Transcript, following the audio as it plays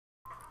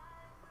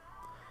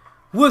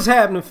What's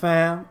happening,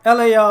 fam?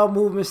 L.A.R.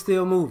 movement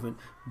still moving.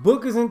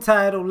 Book is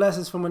entitled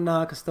Lessons from a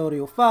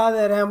Non-Custodial Father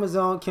at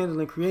Amazon, Kindle,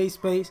 and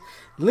CreateSpace.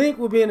 Link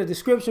will be in the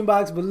description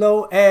box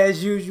below.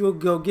 As usual,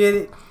 go get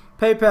it.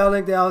 PayPal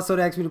link, they also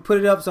asked me to put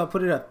it up, so I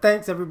put it up.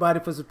 Thanks, everybody,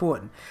 for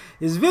supporting.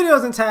 This video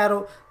is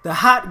entitled The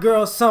Hot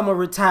Girl Summer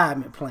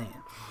Retirement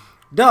Plan.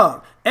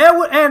 Dog,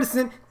 Edward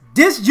Anderson,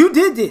 you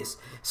did this.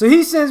 So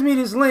he sends me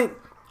this link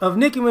of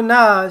Nicki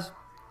Minaj.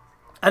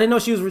 I didn't know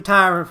she was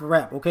retiring for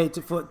rap, okay,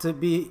 to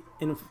be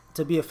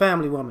a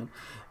family woman.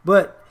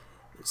 But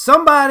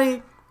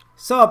somebody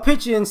saw a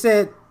picture and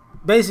said,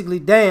 basically,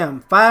 damn,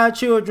 5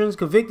 children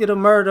convicted of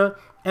murder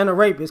and a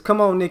rapist.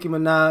 Come on, Nicki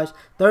Minaj,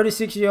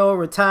 36-year-old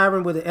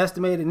retiring with an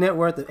estimated net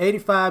worth of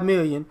 $85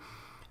 million.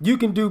 You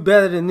can do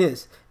better than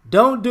this.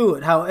 Don't do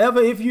it.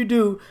 However, if you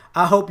do,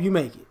 I hope you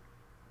make it.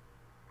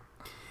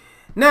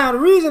 Now, the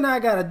reason I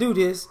got to do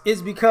this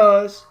is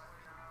because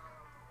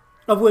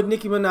of what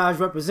Nicki Minaj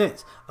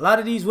represents. A lot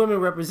of these women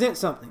represent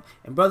something,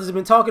 and brothers have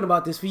been talking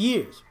about this for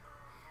years.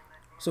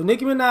 So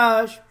Nicki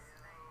Minaj,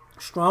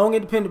 strong,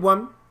 independent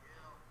woman.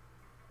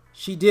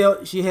 She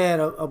had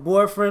a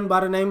boyfriend by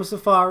the name of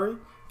Safari,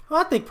 who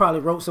I think probably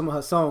wrote some of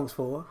her songs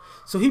for her.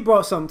 So he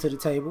brought something to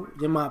the table,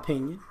 in my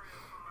opinion.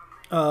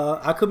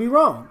 I could be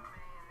wrong.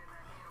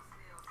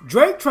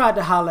 Drake tried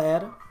to holler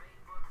at her.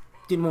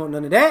 Didn't want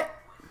none of that.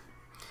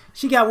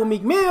 She got with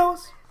Meek Mill.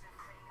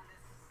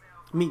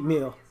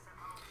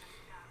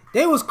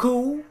 They was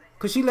cool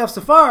because she left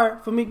Safari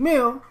for Meek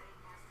Mill.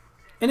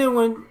 And then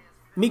when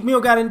Meek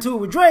Mill got into it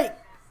with Drake,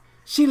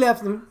 she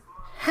left him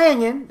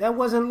hanging. That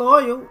wasn't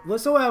loyal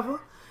whatsoever.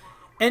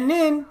 And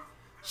then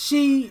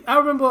I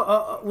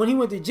remember when he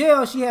went to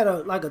jail, she had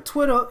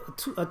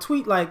a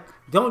tweet like,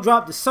 "Don't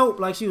drop the soap,"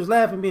 like she was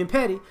laughing, being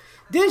petty.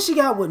 Then she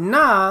got with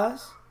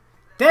Nas.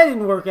 That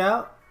didn't work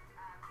out.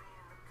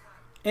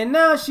 And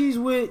now she's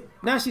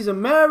a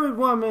married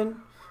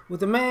woman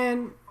with a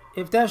man,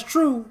 if that's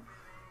true,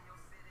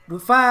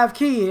 with 5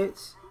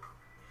 kids,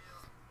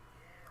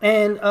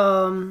 and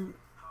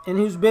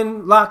who's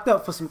been locked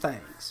up for some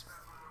things.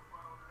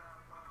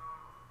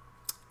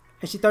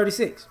 And she's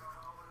 36.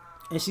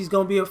 And she's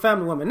going to be a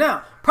family woman.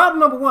 Now, problem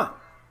number 1.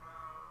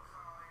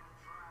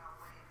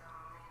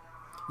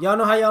 Y'all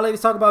know how y'all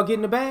ladies talk about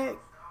getting the bag?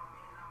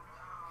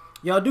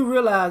 Y'all do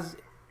realize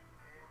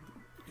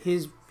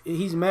he's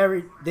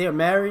married. They're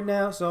married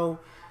now. So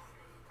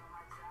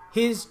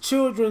his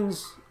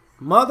children's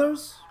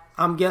mothers,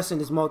 I'm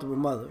guessing it's multiple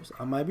mothers.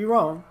 I might be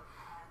wrong.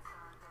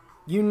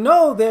 You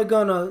know they're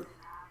going to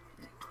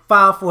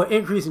file for an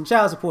increase in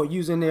child support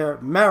using their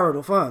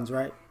marital funds,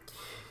 right?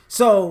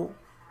 So,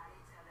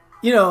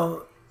 you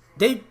know,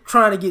 they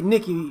trying to get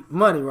Nicki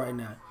money right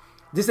now.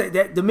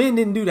 The men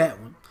didn't do that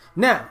one.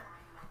 Now,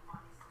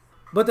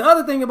 but the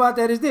other thing about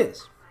that is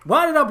this.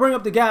 Why did I bring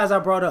up the guys I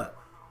brought up?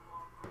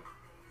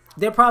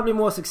 They're probably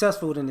more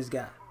successful than this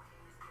guy.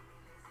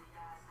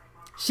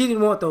 She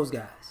didn't want those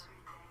guys.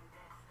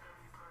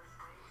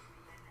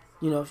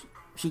 You know,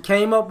 she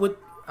came up with,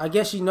 I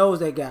guess she knows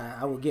that guy,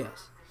 I would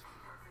guess.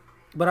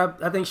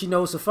 But I think she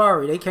knows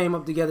Safari. They came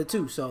up together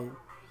too, so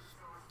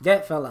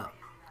that fell out.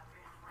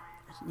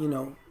 You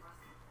know.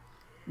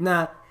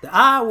 Now, the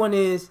odd one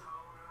is,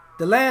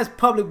 the last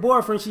public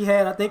boyfriend she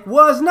had, I think,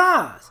 was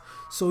Nas.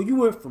 So you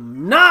went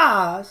from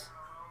Nas.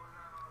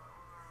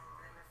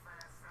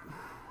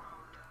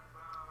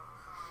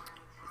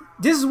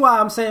 This is why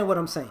I'm saying what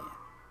I'm saying.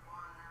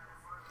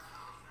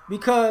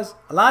 Because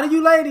a lot of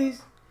you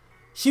ladies,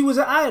 she was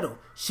an idol.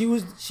 She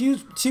was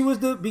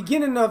the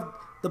beginning of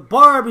the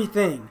Barbie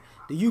thing.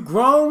 You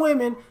grown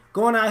women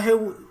going out here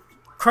with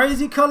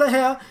crazy color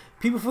hair.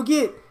 People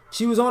forget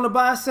she was on a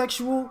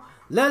bisexual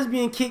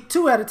lesbian kick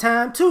too at a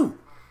time too.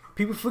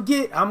 People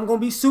forget I'm gonna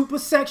be super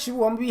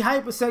sexual. I'm gonna be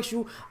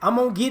hypersexual. I'm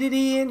gonna get it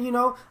in. You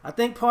know. I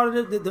think part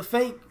of the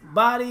fake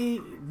body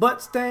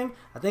butts thing.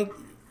 I think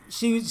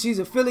she's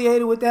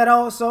affiliated with that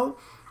also.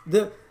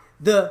 The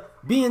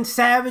being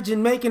savage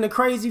and making the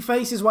crazy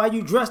faces while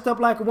you dressed up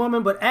like a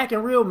woman but acting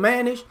real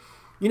mannish,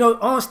 you know,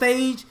 on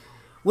stage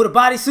with a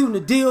bodysuit and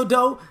a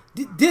dildo.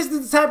 This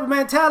is the type of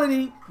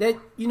mentality that,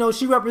 you know,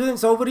 she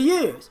represents over the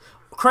years.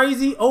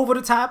 Crazy, over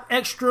the top,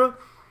 extra,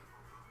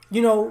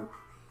 you know,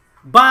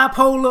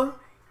 bipolar.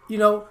 You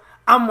know,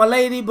 I'm a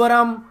lady, but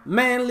I'm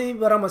manly,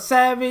 but I'm a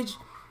savage.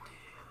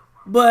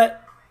 And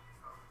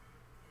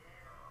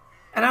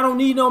I don't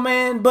need no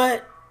man,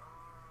 but,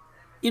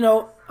 you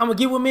know, I'm going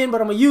to get with men,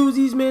 but I'm going to use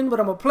these men, but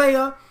I'm a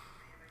player.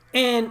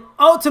 And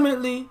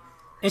ultimately,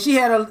 and she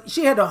had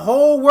the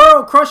whole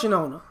world crushing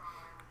on her.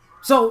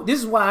 So this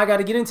is why I got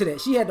to get into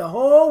that. She had the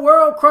whole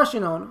world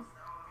crushing on her.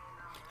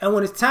 And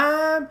when it's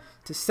time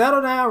to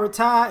settle down,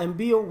 retire, and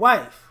be a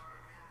wife,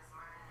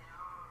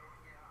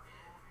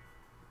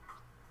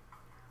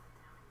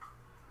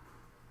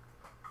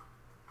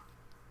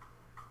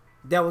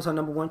 that was her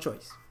number 1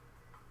 choice.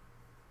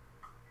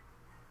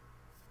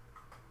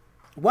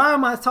 Why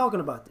am I talking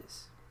about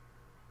this?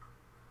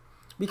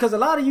 Because a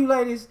lot of you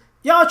ladies,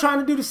 y'all trying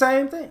to do the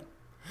same thing.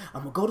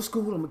 I'm going to go to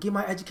school. I'm going to get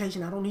my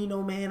education. I don't need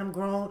no man. I'm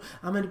grown.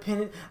 I'm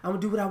independent. I'm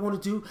going to do what I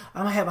want to do.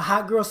 I'm going to have a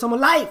hot girl summer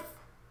life.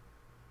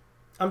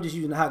 I'm just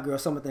using the hot girl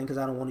summer thing because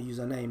I don't want to use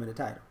her name in the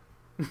title.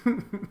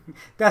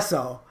 That's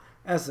all.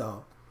 That's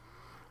all.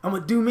 I'm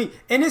gonna do me,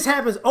 and this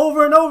happens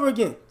over and over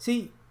again.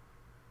 See,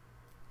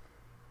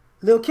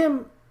 Lil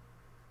Kim,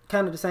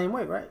 kind of the same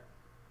way, right?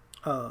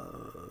 A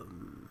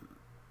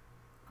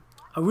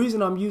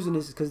reason I'm using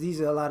this is because these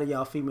are a lot of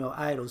y'all female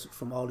idols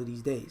from all of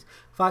these days.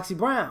 Foxy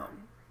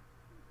Brown,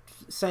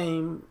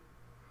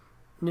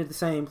 near the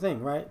same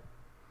thing, right?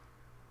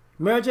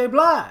 Mary J.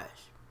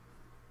 Blige,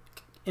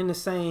 in the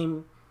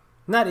same,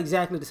 not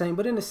exactly the same,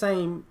 but in the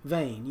same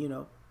vein, you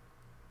know.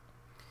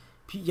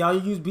 Y'all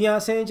use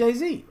Beyonce and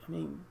Jay-Z. I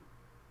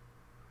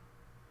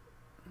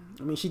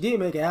mean, she did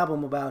make an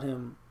album about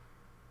him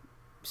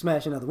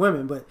smashing other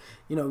women, but,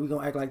 you know, we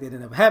gonna act like that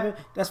didn't ever happen.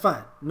 That's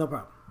fine. No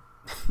problem.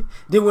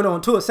 Then went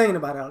on tour singing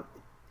about it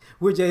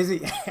with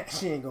Jay-Z.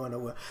 She ain't going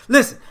nowhere.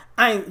 Listen,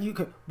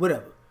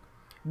 whatever.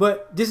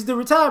 But this is the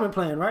retirement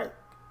plan, right?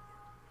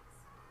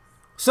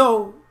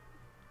 So,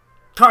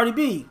 Cardi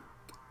B,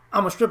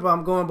 I'm a stripper,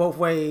 I'm going both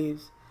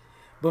ways,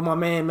 but my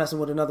man messing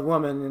with another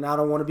woman and I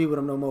don't want to be with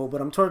him no more,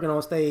 but I'm twerking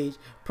on stage,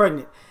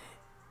 pregnant.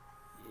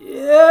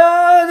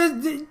 Yeah,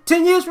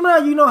 10 years from now,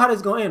 you know how this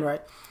is going to end,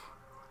 right?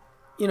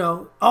 You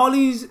know, all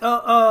these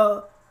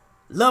love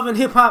and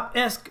hip hop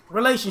esque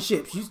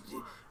relationships,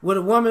 where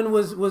the woman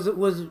was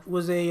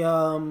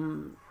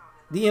the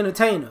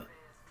entertainer.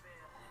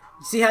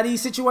 See how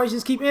these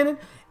situations keep ending?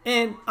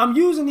 And I'm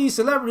using these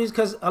celebrities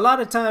because a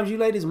lot of times you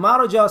ladies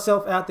modeled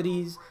yourself after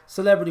these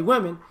celebrity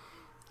women,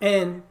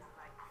 and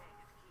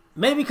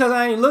maybe because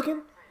I ain't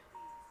looking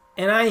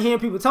and I ain't hearing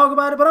people talk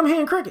about it, but I'm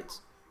hearing crickets.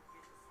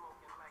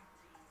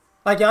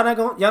 Like y'all not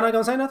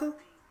gonna say nothing?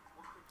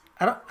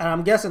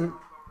 I'm guessing.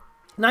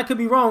 And I could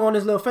be wrong on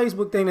this little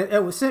Facebook thing that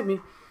Edward sent me.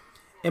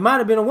 It might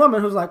have been a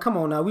woman who's like, come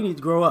on now, we need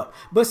to grow up.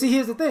 But see,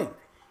 here's the thing.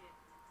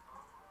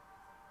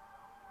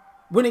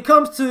 When it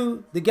comes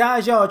to the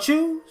guys y'all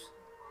choose,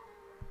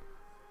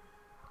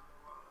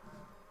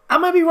 I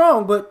may be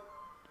wrong, but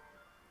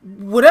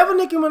whatever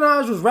Nicki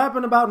Minaj was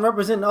rapping about and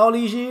representing all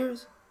these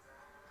years,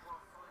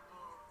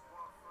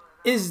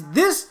 is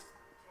this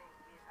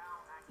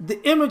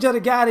the image of the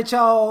guy that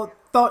y'all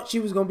thought she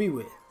was going to be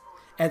with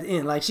at the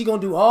end? Like, she going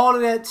to do all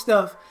of that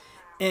stuff,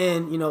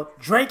 and, you know,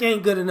 Drake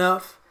ain't good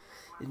enough,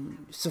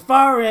 and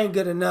Safari ain't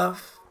good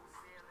enough,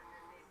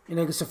 you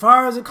know, because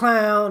Safari's a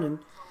clown, and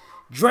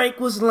Drake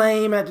was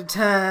lame at the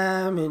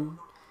time, and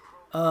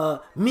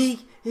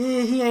Meek,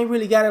 he ain't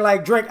really got it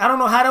like Drake. I don't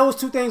know how those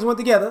two things went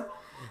together.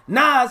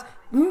 Nas,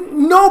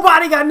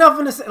 nobody got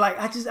nothing to say. Like,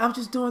 I'm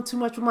just doing too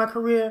much with my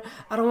career.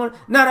 I don't want.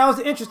 No, that was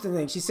the interesting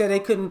thing. She said they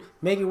couldn't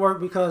make it work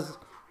because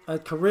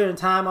of career and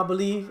time, I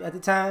believe, at the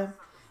time.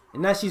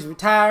 And now she's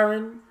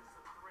retiring.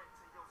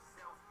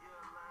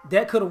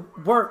 That could have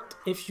worked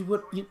if she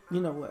would. You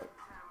know what?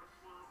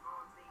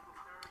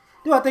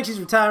 Do I think she's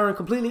retiring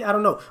completely? I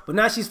don't know. But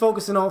now she's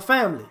focusing on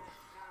family.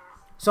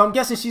 So I'm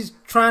guessing she's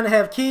trying to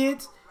have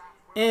kids.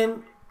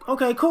 And,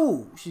 okay,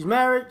 cool. She's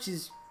married.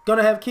 She's going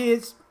to have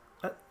kids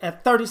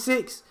at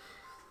 36.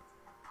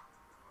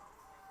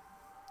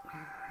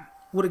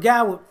 With a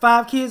guy with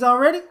 5 kids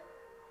already?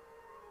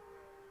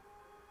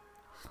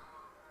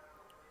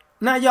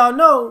 Now, y'all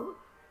know,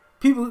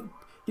 people,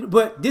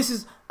 but this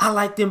is, I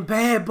like them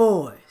bad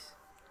boys.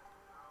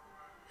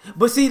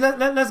 But see,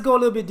 let's go a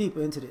little bit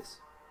deeper into this.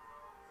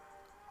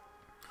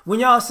 When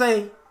y'all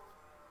say,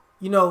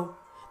 you know,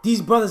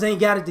 these brothers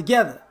ain't got it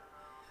together,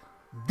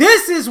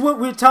 this is what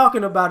we're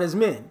talking about as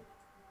men.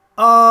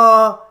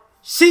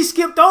 She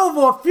skipped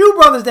over a few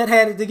brothers that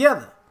had it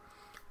together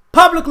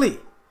publicly.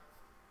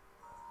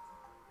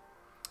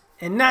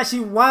 And now she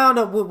wound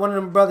up with one of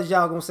them brothers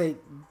y'all gonna say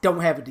don't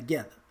have it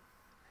together.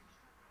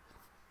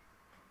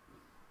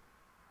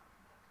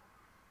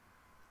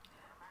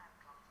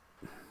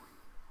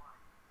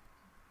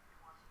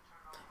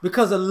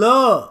 Because of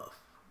love.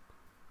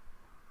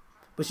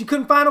 But she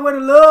couldn't find a way to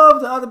love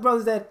the other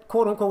brothers that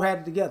quote unquote had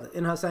it together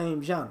in her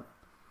same genre.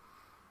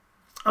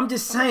 I'm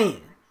just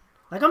saying.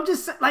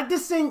 Like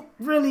this ain't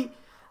really,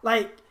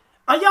 like,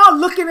 are y'all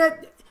looking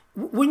at,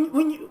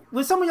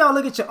 when some of y'all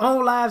look at your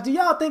own lives, do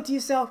y'all think to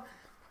yourself,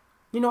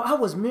 you know, I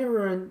was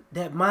mirroring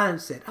that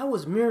mindset. I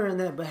was mirroring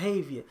that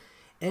behavior.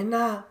 And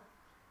now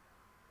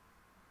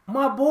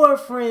my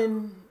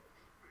boyfriend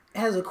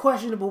has a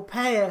questionable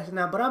past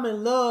now, but I'm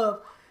in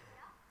love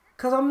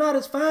because I'm not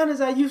as fine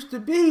as I used to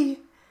be.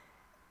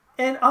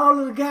 And all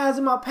of the guys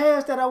in my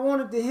past that I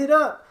wanted to hit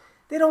up,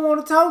 they don't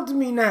want to talk to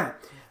me now.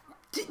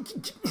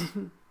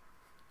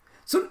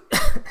 So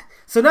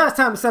now it's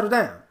time to settle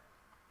down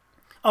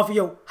off of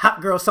your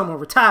hot girl summer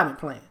retirement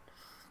plan.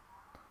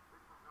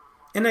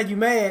 And then you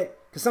mad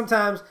because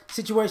sometimes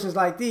situations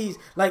like these,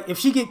 like if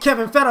she get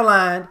Kevin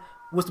Federline,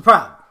 what's the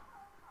problem?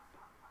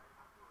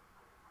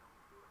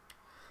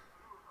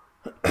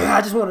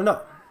 I just want to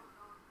know.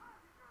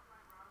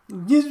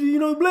 You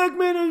know, black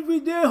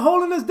men, they're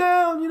holding us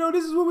down. You know,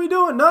 this is what we're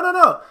doing.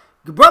 No.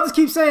 The brothers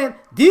keep saying,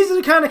 these are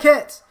the kind of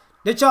cats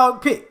that y'all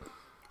pick.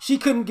 She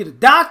couldn't get a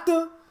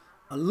doctor,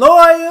 a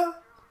lawyer,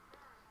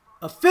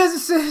 a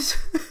physicist.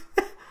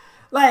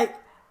 Like,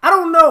 I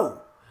don't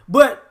know.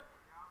 But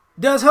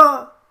Does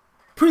her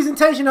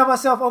presentation of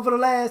herself over the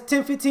last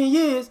 10, 15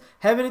 years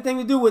have anything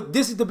to do with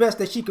this is the best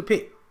that she could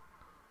pick?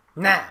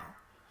 Now,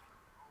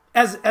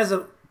 as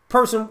a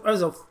person,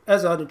 as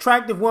an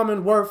attractive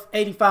woman worth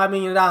 $85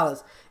 million,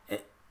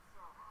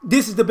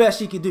 this is the best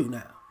she could do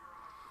now.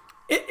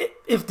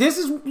 If this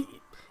is,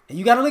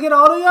 you got to look at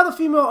all the other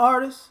female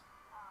artists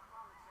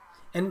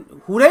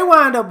and who they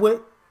wind up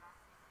with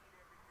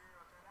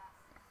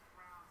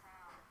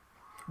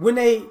when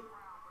they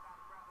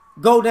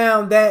go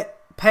down that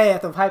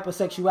path of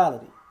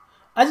hypersexuality.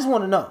 I just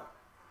want to know.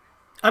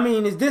 I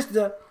mean, is this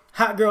the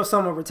hot girl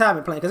summer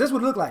retirement plan? Because that's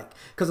what it look like.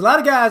 Because a lot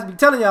of guys be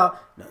telling y'all,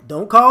 no,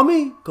 don't call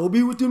me. Go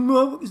be with them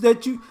motherfuckers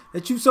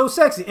that you so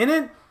sexy.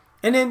 And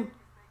then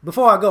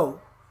before I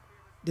go,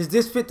 does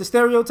this fit the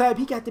stereotype?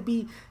 He got to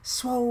be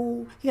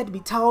swole. He got to be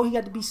tall. He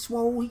got to be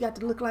swole. He got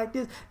to look like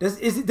this.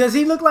 Does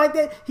he look like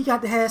that? He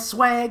got to have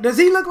swag. Does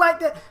he look like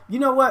that? You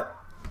know what?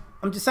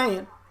 I'm just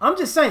saying. I'm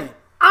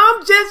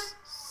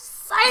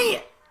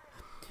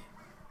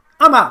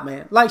out,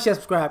 man. Like, share,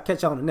 subscribe.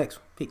 Catch y'all on the next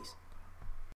one. Peace.